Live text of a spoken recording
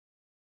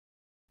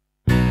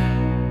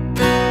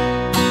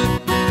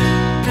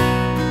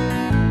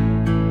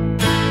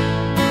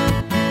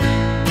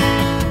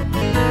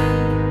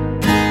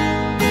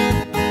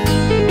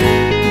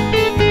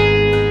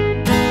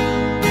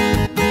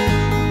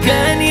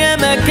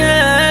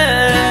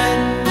مكان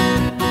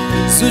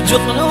زوج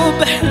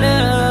قلوب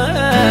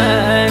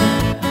حنان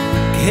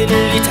كل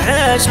اللي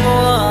تعاش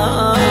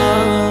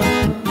مواه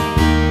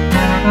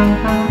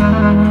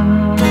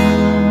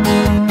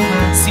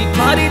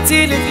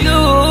سيباريتي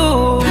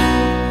القلوب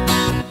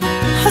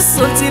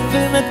حصلتي في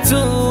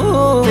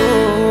المكتوب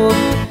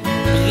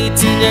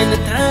بغيتينا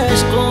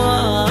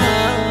نتعاشقوا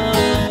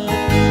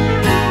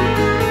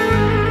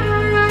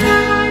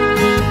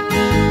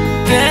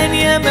كان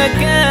يا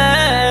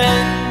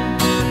مكان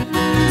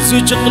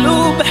زوج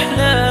قلوب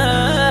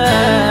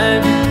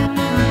حنان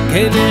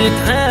كانوا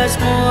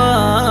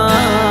يتعاشقوا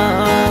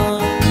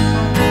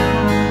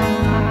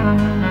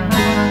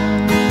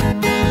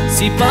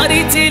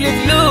سيباريتي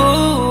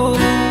القلوب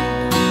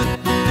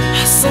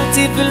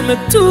حصلتي في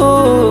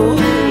المكتوب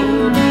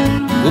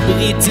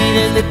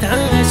وبغيتينا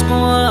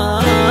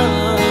نتعاشقوا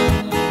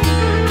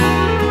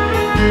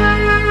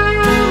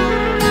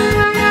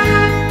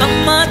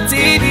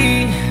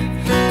طمعتيني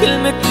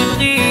كلمة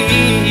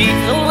نبغيك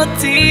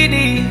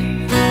غلطتيني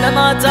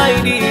دمعت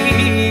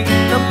عيني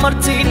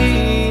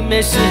دمرتيني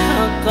ماشي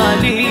حق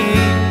عليك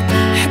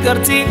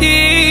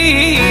حكرتيني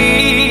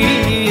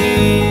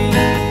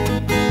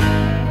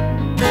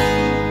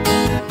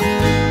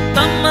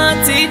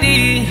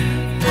طمعتيني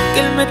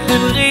كلمة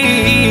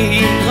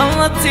نبغيك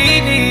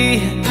غلطتيني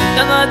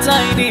دمعت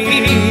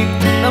عيني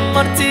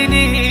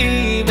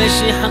دمرتيني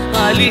ماشي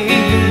حق عليك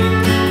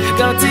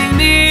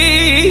حكرتيني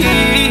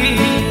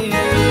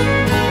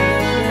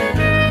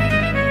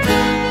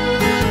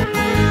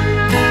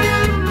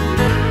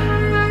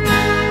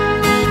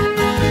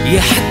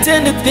يا حتى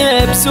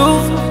نتنافسو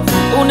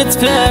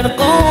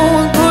ونتفارقو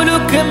ونقولو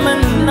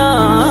كملنا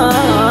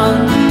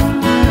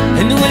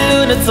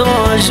نولو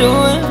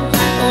نتراجعو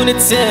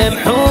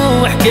ونتسامحو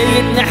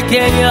وحكايتنا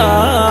حكاية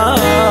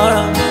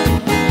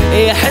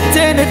يا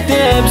حتى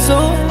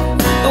نتنافسو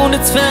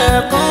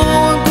ونتفارقو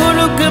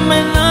ونقولو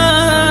كملنا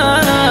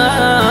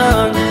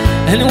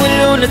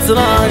نولو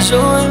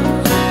نتراجعو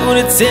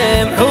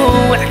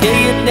ونتسامحو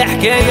وحكايتنا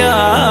حكاية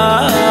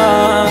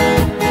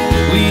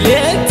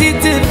ويلاتي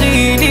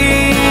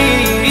تبغيني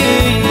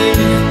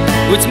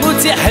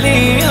وتموتي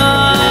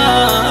حليا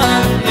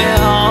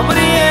يا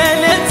عمري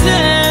انا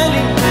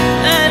تالي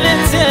انا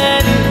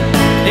تالي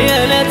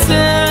يا لا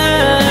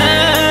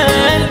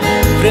تال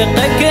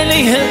فراقك اللي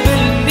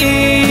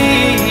يهبلني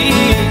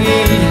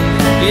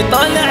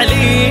يطلع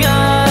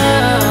ليا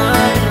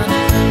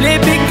ليه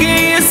بك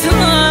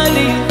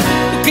يسرالي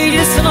وكي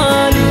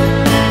يسرالي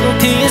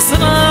وكي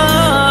يسرالي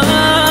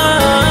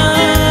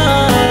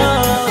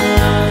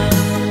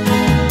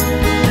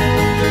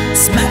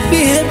اسمع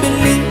فيها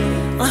باللي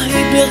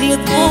راهي باغية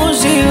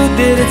تطوجي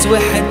ودارت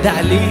واحد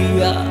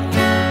عليا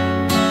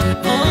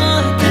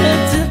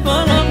كانت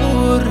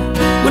برامور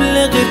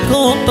ولا غير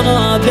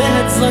كونطرا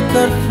باه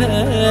تذكر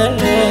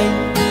فاي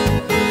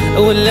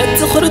ولا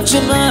تخرج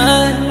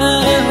معاه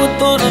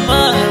وتدور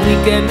معاه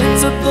وكانت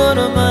تدور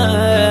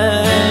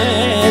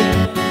معاي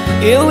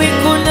يا وين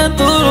كنا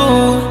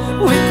ندورو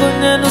وين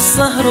كنا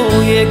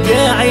نسهرو يا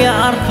كاع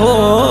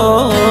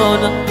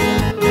يعرفونا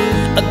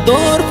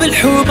الدور في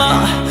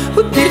الحومة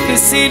ودير في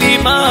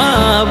السينما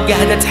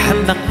وقاعدة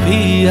تحمق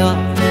فيا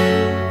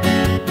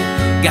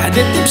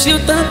قاعدة تمشي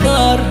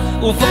وتهدر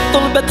وفي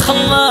الطلبة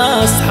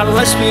تخلص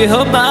حرش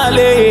فيهم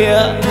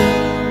عليا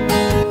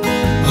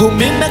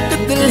همي ما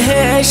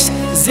قدرلهاش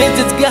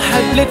زادت كاع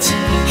حبلت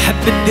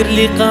حبت دير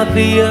لي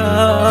قضية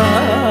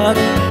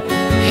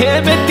يا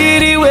ما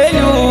ديري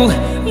والو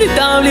اللي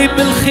دعولي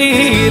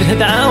بالخير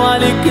دعاو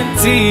عليك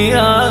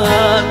انتيا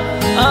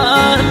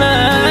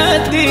ما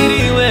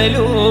ديري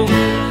والو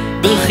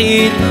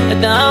بالخير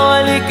دعاو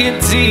عليك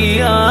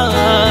انتيا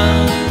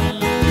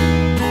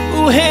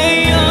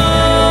وهي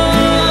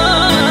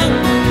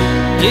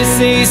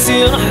يسي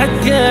يصير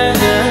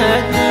حكاية